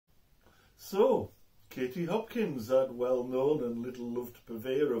So, Katie Hopkins, that well-known and little-loved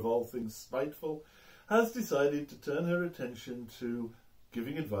purveyor of all things spiteful, has decided to turn her attention to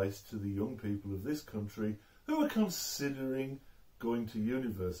giving advice to the young people of this country who are considering going to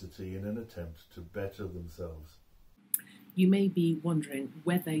university in an attempt to better themselves. You may be wondering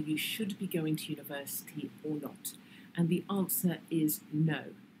whether you should be going to university or not, and the answer is no.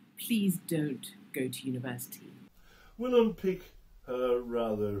 Please don't go to university. We'll unpick her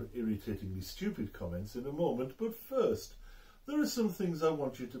rather irritatingly stupid comments in a moment, but first, there are some things I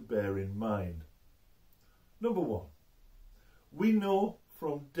want you to bear in mind. Number one, we know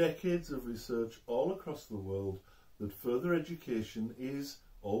from decades of research all across the world that further education is,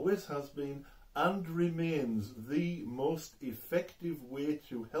 always has been, and remains the most effective way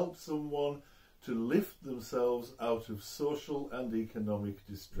to help someone to lift themselves out of social and economic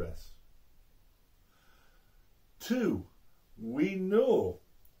distress. Two, we know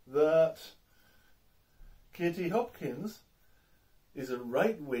that Katie Hopkins is a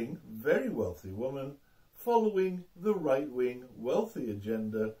right-wing, very wealthy woman following the right-wing wealthy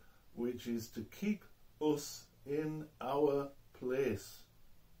agenda, which is to keep us in our place.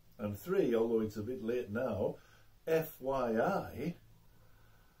 And three, although it's a bit late now, FYI,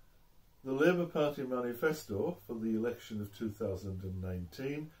 the Labour Party manifesto for the election of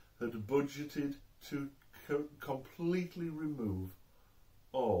 2019 had budgeted to completely remove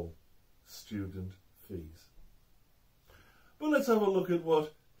all student fees. But let's have a look at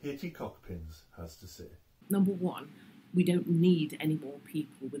what Katie Hopkins has to say. Number one, we don't need any more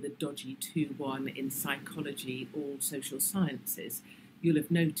people with a dodgy 2-1 in psychology or social sciences. You'll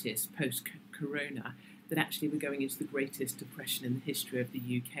have noticed post-corona that actually we're going into the greatest depression in the history of the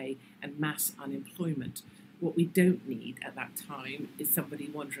UK and mass unemployment. What we don't need at that time is somebody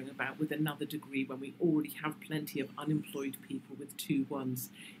wandering about with another degree when we already have plenty of unemployed people with 2-1s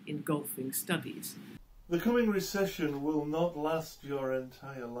in golfing studies. The coming recession will not last your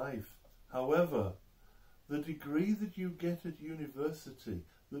entire life. However, the degree that you get at university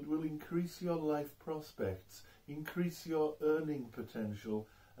that will increase your life prospects, increase your earning potential,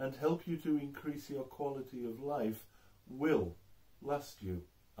 and help you to increase your quality of life will last you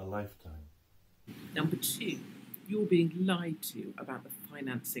a lifetime. Number two, you're being lied to about the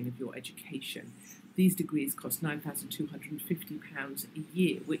financing of your education. These degrees cost £9,250 a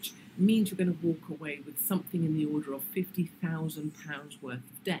year, which means you're going to walk away with something in the order of £50,000 worth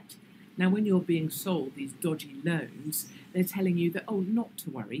of debt. Now, when you're being sold these dodgy loans, they're telling you that, oh, not to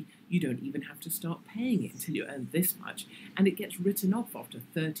worry, you don't even have to start paying it until you earn this much, and it gets written off after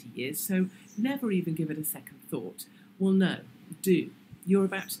 30 years, so never even give it a second thought. Well, no, do. You're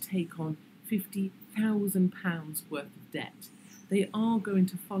about to take on £50,000 worth of debt. They are going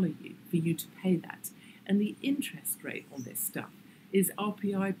to follow you for you to pay that, and the interest rate on this stuff is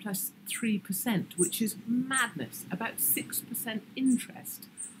RPI plus 3%, which is madness, about 6% interest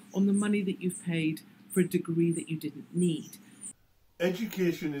on the money that you've paid for a degree that you didn't need.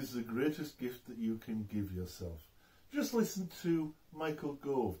 Education is the greatest gift that you can give yourself. Just listen to Michael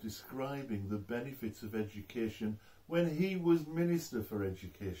Gove describing the benefits of education when he was Minister for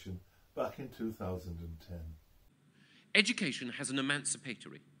Education back in 2010. Education has an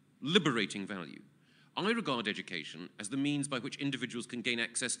emancipatory, liberating value. I regard education as the means by which individuals can gain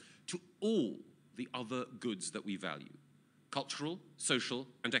access to all the other goods that we value: cultural, social,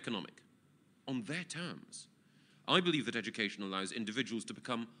 and economic, on their terms. I believe that education allows individuals to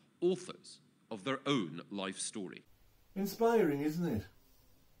become authors of their own life story. Inspiring, isn't it?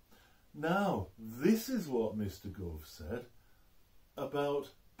 Now, this is what Mr. Gove said about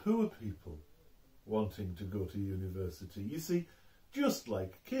poor people wanting to go to university. You see, just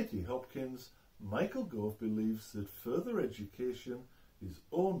like Katie Hopkins, Michael Gove believes that further education is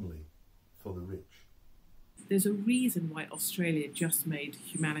only for the rich. There's a reason why Australia just made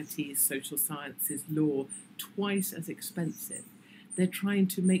humanities, social sciences, law twice as expensive. They're trying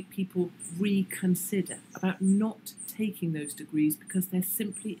to make people reconsider about not taking those degrees because there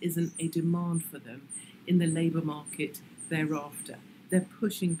simply isn't a demand for them in the labour market thereafter. They're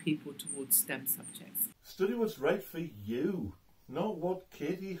pushing people towards STEM subjects. Study what's right for you, not what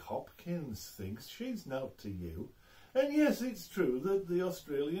Katie Hopkins thinks she's now to you. And yes, it's true that the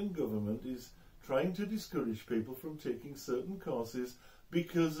Australian government is trying to discourage people from taking certain courses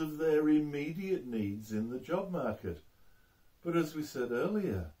because of their immediate needs in the job market. But as we said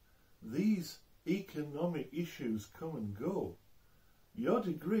earlier, these economic issues come and go. Your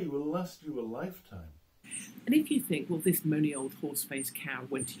degree will last you a lifetime. And if you think, well, this moany old horse-faced cow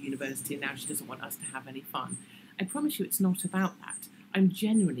went to university and now she doesn't want us to have any fun, I promise you it's not about that. I'm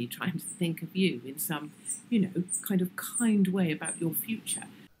genuinely trying to think of you in some, kind of kind way about your future.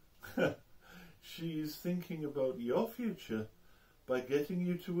 she is thinking about your future by getting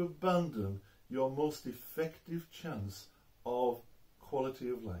you to abandon your most effective chance of quality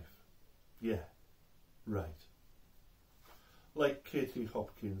of life. Yeah, right. Like Katie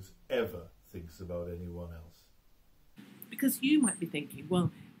Hopkins ever thinks about anyone else. Because you might be thinking,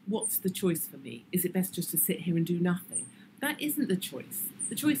 well, what's the choice for me? Is it best just to sit here and do nothing? That isn't the choice.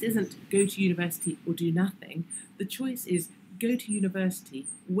 The choice isn't go to university or do nothing. The choice is go to university,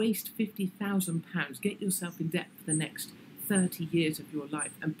 waste £50,000, get yourself in debt for the next 30 years of your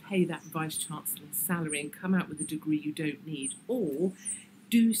life and pay that vice-chancellor's salary and come out with a degree you don't need. Or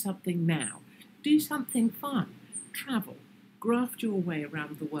do something now. Do something fun. Travel. Graft your way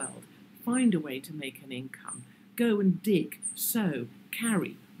around the world. Find a way to make an income. Go and dig, sew,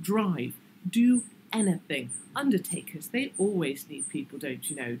 carry, drive, do anything. Undertakers, they always need people, don't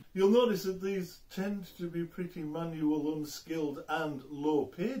you know? You'll notice that these tend to be pretty manual, unskilled and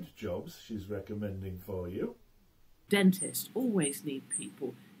low-paid jobs she's recommending for you. Dentists always need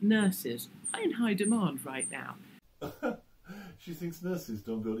people. Nurses are in high demand right now. She thinks nurses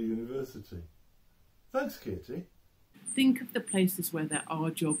don't go to university. Thanks, Katie. Think of the places where there are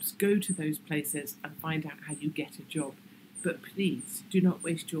jobs, go to those places and find out how you get a job. But please do not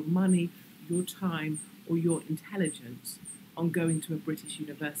waste your money, your time or your intelligence on going to a British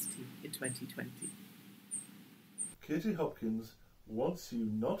university in 2020. Katie Hopkins wants you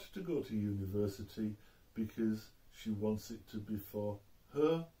not to go to university because she wants it to be for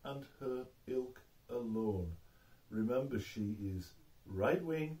her and her ilk alone. Remember, she is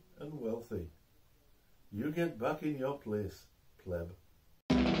right-wing and wealthy. You get back in your place, pleb.